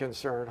I'm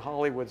concerned,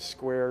 Hollywood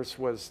Squares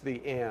was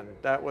the end.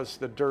 That was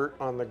the dirt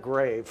on the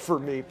grave for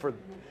me,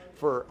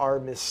 for our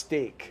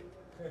mystique.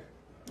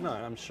 No,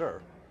 I'm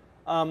sure.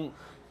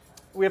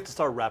 We have to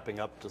start wrapping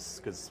up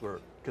just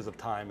because of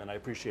time, and I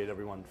appreciate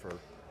everyone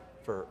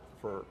for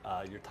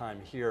your time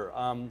here.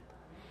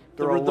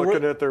 They're all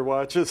looking at their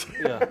watches.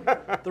 Yeah,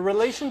 the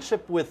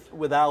relationship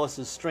with Alice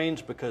is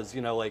strange because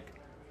you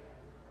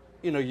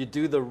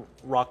do the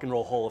Rock and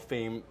Roll Hall of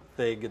Fame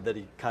thing, and then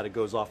he kind of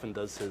goes off and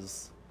does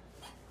his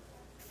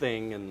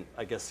thing, and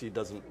I guess he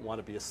doesn't want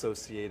to be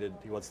associated.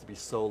 He wants to be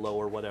solo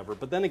or whatever.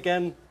 But then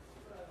again,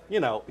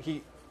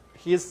 he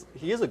is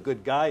a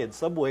good guy in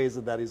some ways,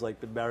 in that he's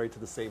been married to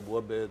the same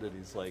woman, and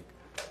he's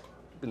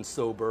been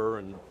sober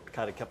and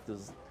kind of kept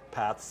his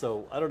path.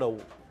 So I don't know.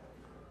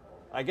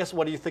 I guess,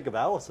 what do you think of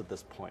Alice at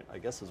this point? I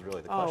guess is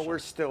really the question. Oh, we're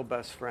still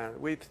best friends.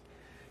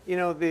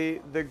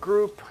 The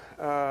group,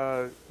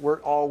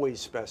 we're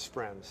always best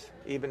friends.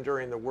 Even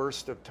during the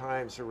worst of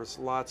times, there was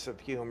lots of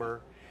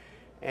humor.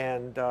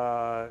 And,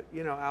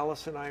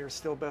 Alice and I are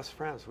still best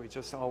friends. We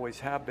just always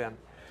have been.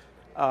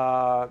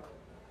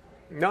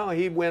 No,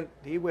 he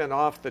went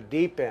off the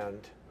deep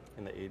end.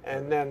 In the 80s.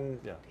 And then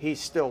he's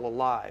still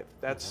alive.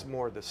 That's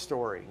more the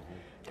story.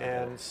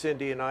 And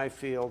Cindy and I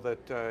feel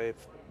that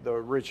if the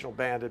original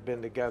band had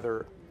been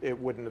together, it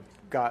wouldn't have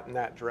gotten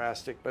that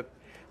drastic. But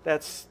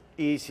that's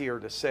easier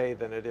to say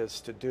than it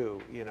is to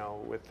do,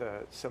 with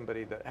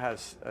somebody that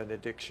has an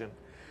addiction.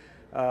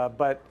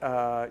 But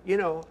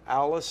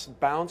Alice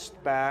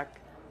bounced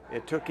back.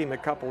 It took him a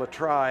couple of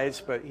tries,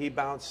 but he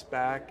bounced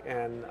back,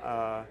 and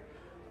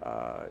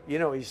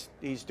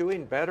he's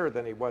doing better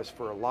than he was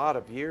for a lot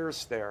of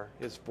years there.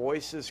 His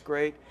voice is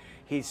great.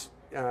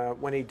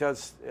 When he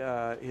does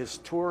his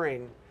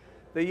touring,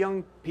 the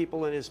young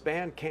people in his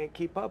band can't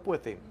keep up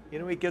with him.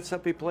 He gets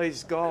up, he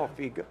plays golf,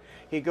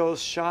 he goes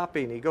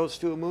shopping, he goes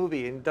to a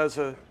movie and does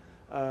a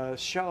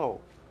show.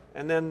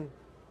 And then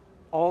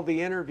all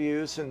the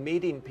interviews and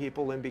meeting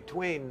people in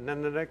between, and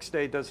then the next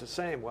day does the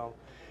same. Well,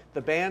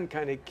 the band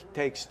kind of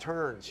takes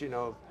turns,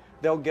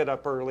 They'll get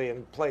up early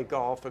and play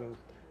golf and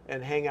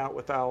hang out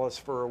with Alice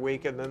for a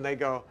week, and then they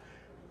go,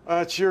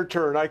 it's your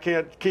turn, I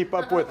can't keep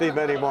up with him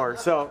anymore.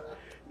 So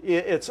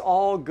it's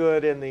all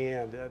good in the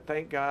end.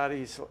 Thank God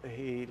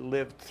he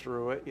lived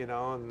through it,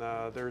 and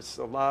there's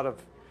a lot of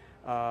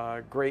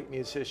great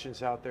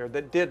musicians out there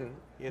that didn't,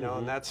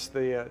 and that's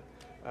the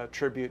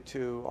tribute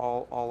to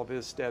all of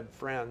his dead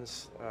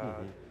friends.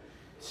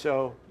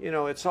 So,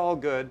 it's all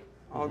good,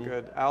 all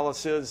good.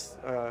 Alice has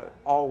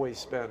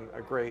always been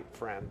a great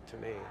friend to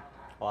me.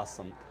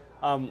 Awesome.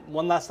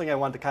 One last thing I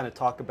wanted to kind of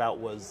talk about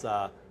was,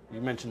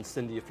 you mentioned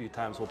Cindy a few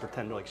times. We'll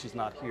pretend like she's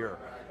not here.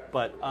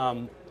 But,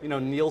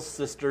 Neil's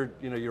sister,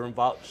 you're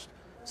involved,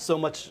 so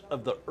much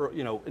of the,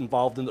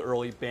 involved in the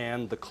early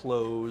band, the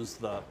clothes,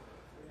 the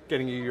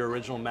getting you your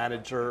original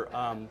manager.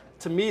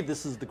 To me,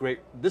 this is the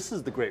great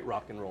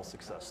rock and roll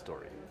success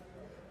story.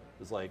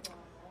 It's like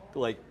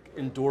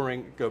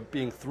enduring,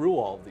 being through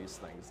all of these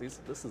things.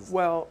 This is.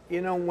 Well,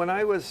 when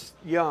I was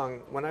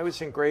young, when I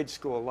was in grade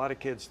school, a lot of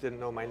kids didn't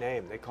know my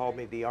name. They called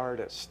me the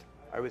artist.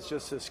 I was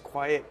just this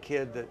quiet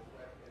kid that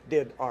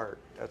did art.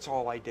 That's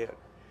all I did.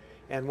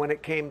 And when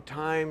it came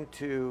time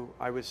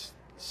I was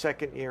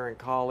second year in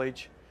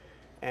college,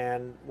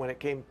 and when it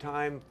came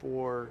time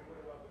for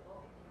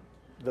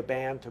the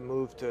band to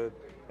move to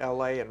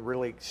LA and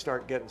really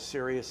start getting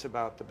serious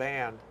about the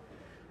band,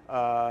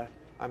 I'm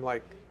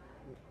like,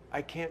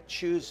 I can't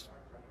choose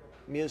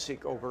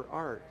music over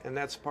art. And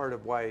that's part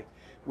of why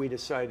we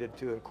decided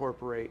to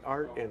incorporate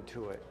art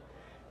into it.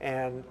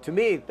 And to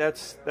me,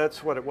 that's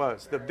what it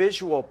was. The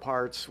visual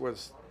parts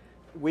was,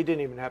 we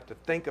didn't even have to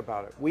think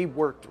about it. We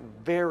worked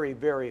very,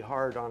 very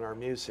hard on our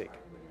music.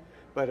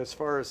 But as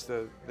far as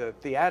the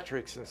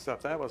theatrics and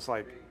stuff, that was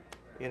like,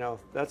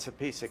 that's a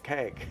piece of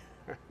cake.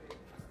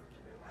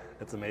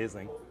 It's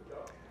amazing.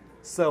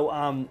 So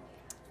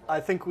I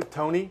think with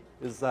Tony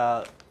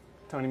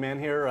Mann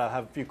here,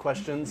 have a few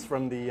questions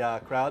from the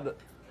crowd.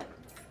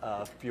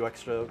 A few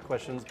extra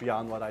questions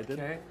beyond what I did.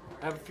 Okay.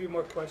 I have a few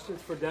more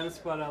questions for Dennis,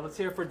 but let's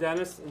hear it for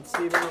Dennis and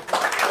Stephen.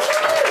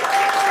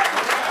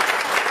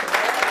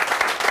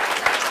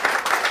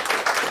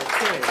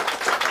 Okay.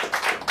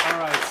 All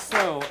right.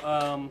 So,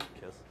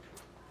 let's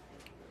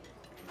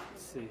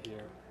see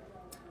here.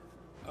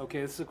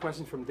 Okay, this is a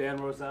question from Dan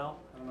Roselle.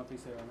 I don't know if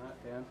he's there or not,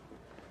 Dan.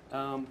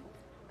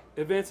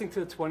 Advancing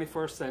to the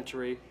 21st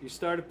century, you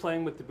started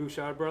playing with the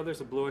Bouchard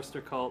Brothers, a Blue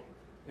Oyster Cult,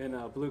 in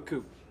Blue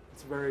Coupe.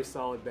 It's a very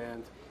solid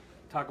band.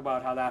 Talk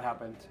about how that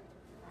happened.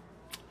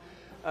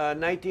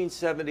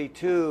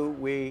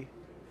 1972,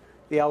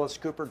 the Alice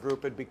Cooper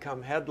group had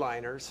become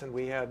headliners, and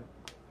we had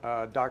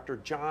Dr.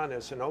 John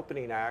as an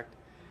opening act.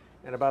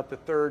 And about the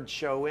third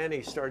show in,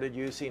 he started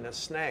using a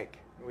snake.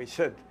 We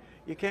said,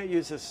 you can't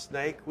use a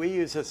snake. We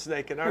use a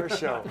snake in our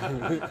show.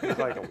 He's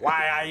like,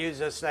 why I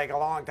used a snake a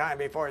long time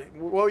before.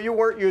 Well, you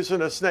weren't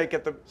using a snake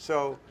at the,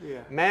 so Yeah.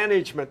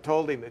 management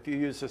told him, if you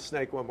use a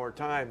snake one more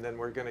time, then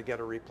we're going to get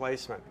a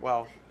replacement.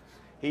 Well,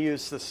 he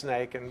used the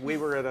snake, and we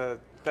were at a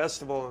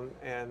festival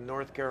in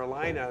North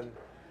Carolina,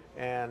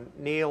 and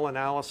Neil and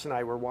Alice and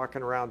I were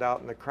walking around out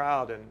in the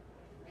crowd, and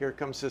here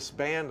comes this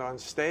band on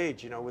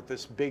stage, you know, with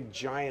this big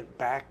giant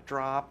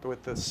backdrop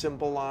with the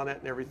symbol on it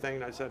and everything.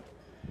 And I said,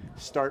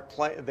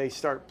 they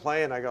start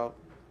playing. I go,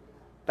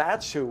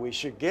 that's who we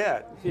should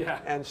get. Yeah.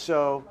 And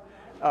so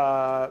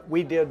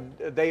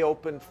they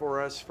opened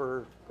for us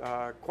for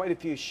quite a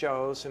few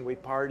shows, and we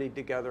partied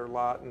together a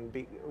lot,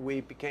 and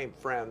we became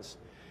friends.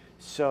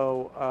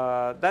 So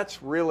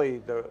that's really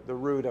the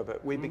root of it.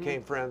 We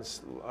became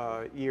friends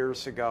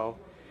years ago.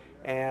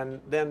 And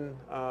then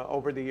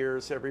over the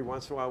years, every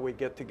once in a while, we'd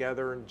get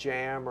together and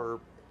jam, or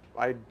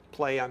I'd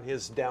play on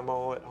his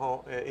demo at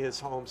home,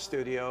 his home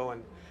studio,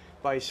 and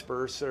vice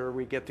versa. Or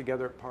we'd get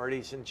together at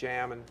parties and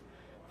jam. And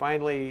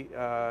finally,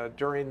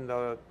 during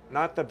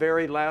not the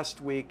very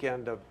last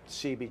weekend of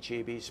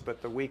CBGB's,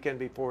 but the weekend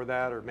before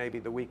that, or maybe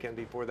the weekend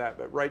before that,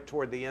 but right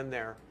toward the end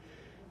there,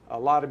 a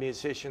lot of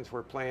musicians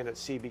were playing at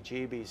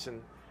CBGB's.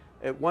 And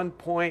at one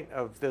point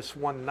of this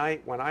one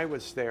night when I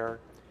was there,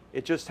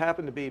 it just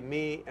happened to be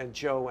me and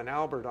Joe and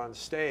Albert on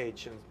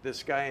stage, and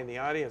this guy in the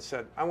audience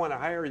said, I want to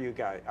hire you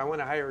guys. I want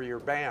to hire your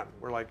band.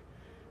 We're like,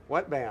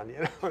 what band?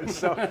 You know. And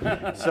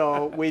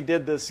so we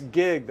did this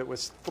gig that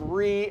was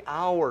 3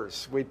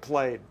 hours we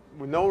played,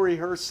 with no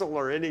rehearsal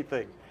or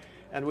anything.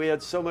 And we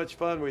had so much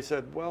fun, we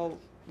said, well,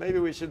 maybe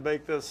we should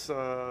make this,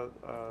 you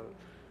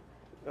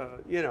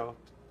know,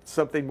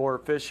 something more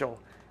official.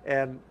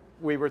 And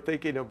we were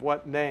thinking of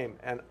what name.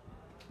 And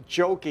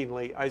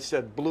jokingly, I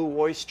said Blue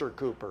Oyster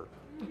Cooper.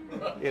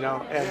 You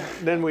know, and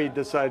then we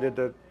decided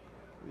to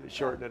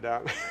shorten it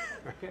down.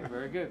 Okay,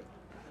 very good.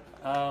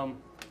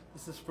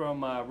 This is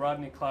from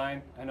Rodney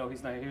Klein. I know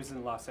he's not here. He was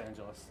in Los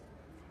Angeles.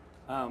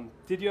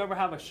 Did you ever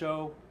have a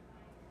show,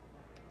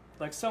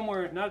 like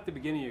somewhere, not at the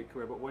beginning of your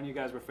career, but when you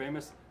guys were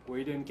famous, where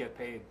you didn't get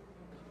paid?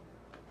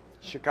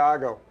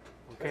 Chicago.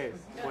 Okay,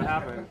 what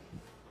happened?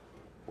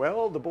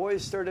 Well, the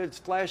boys started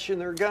flashing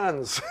their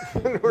guns.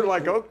 And we're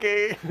like,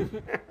 okay.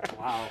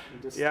 Wow.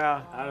 Just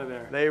Yeah. out of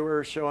there. They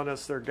were showing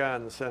us their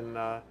guns. And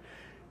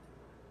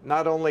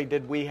not only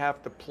did we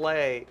have to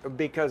play,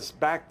 because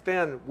back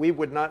then we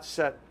would not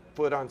set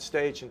foot on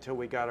stage until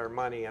we got our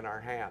money in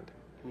our hand.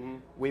 Mm-hmm.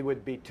 We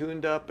would be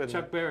tuned up. And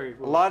Chuck Berry.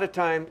 a lot of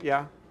times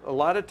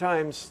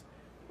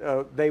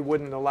they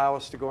wouldn't allow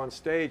us to go on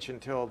stage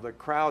until the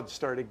crowd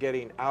started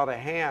getting out of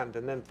hand.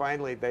 And then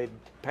finally they'd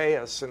pay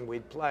us and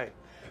we'd play.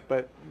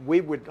 But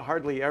we would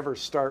hardly ever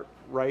start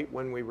right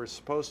when we were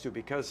supposed to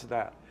because of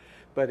that.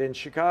 But in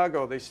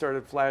Chicago, they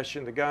started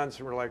flashing the guns,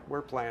 and we're like,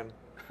 we're playing.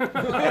 And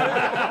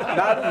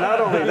not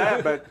only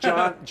that, but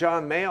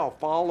John Mayall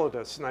followed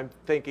us, and I'm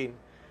thinking,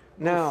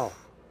 now,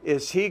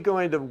 is he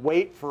going to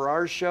wait for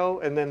our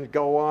show and then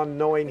go on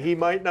knowing he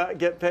might not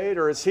get paid,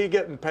 or is he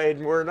getting paid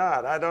and we're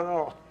not? I don't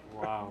know.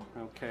 Wow.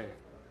 Okay.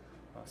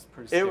 That's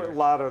pretty scary.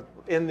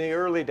 In the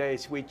early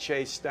days, we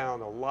chased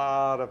down a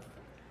lot of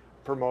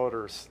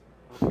promoters.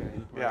 Okay.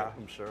 Yeah.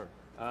 I'm sure.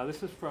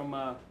 This is from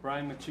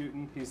Brian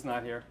McChuton. He's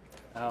not here.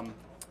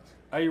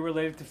 Are you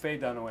related to Faye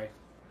Dunaway?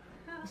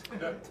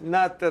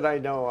 Not that I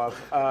know of.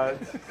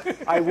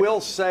 I will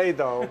say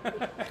though,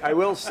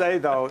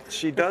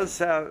 she does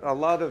have a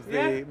lot of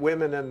the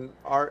women in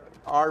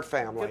our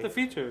family. Get the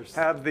features.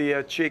 Have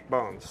the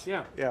cheekbones.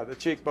 Yeah. Yeah, the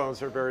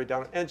cheekbones are very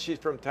down. And she's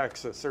from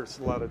Texas. There's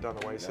a lot of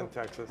Dunaways in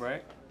Texas.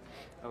 Right.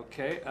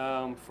 Okay.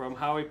 From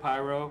Howie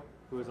Pyro,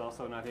 who is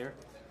also not here.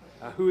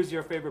 Who is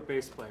your favorite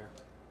bass player?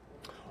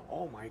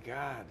 Oh my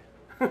God.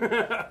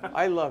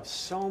 I love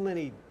so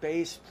many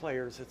bass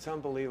players. It's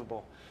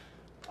unbelievable.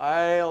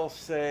 I'll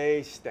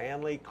say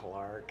Stanley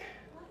Clark.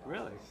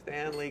 Really?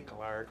 Stanley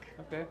Clark.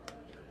 Okay.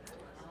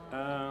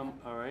 All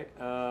right.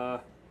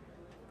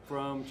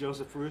 From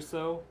Joseph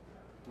Russo,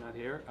 not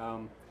here.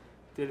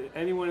 Did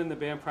anyone in the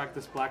band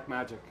practice black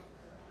magic?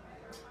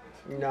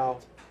 No.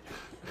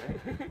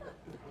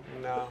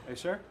 No. Are you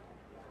sure?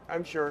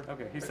 I'm sure.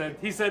 Okay.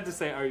 He said to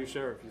say, "Are you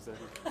sure?" If you said.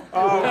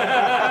 Oh.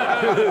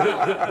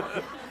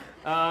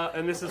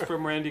 And this is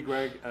from Randy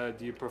Gregg.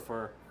 Do you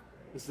prefer?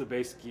 This is a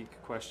bass geek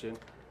question.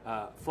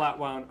 Flat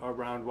wound or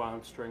round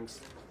wound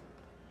strings?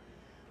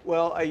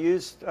 Well, I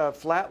used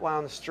flat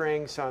wound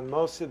strings on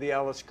most of the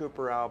Alice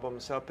Cooper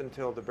albums up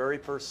until the very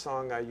first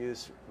song I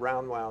used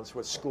round wounds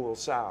was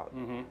School's Out.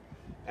 Mm-hmm.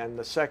 And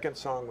the second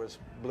song was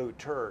Blue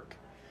Turk.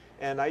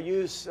 And I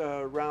use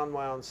round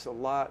wounds a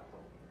lot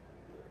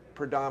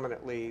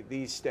predominantly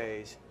these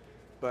days,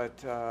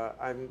 but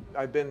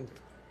I've been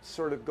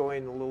sort of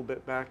going a little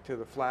bit back to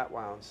the flat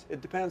wounds.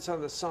 It depends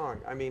on the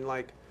song. I mean,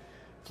 like,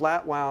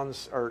 flat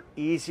wounds are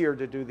easier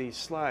to do these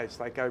slides.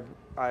 Like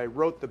I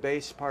wrote the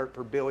bass part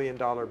for Billion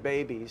Dollar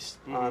Babies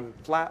on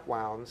flat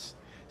wounds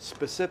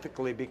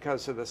specifically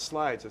because of the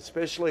slides,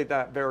 especially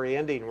that very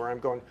ending where I'm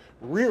going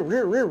rear,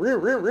 rear, rear, rear,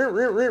 rear, rear,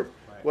 rear, rear.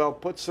 Well,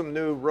 put some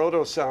new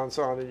roto sounds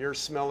on and you're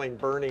smelling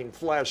burning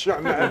flesh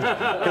on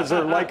that because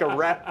they're like a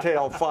rat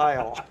tail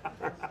file.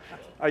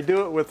 I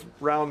do it with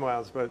round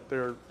wounds, but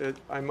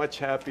I'm much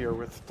happier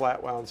with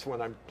flat wounds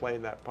when I'm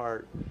playing that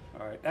part.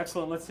 All right,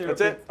 excellent. Let's hear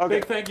That's a it? Okay.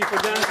 big thank you for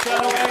Dennis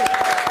Dunaway.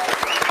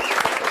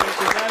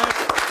 Thank you,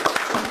 Dennis.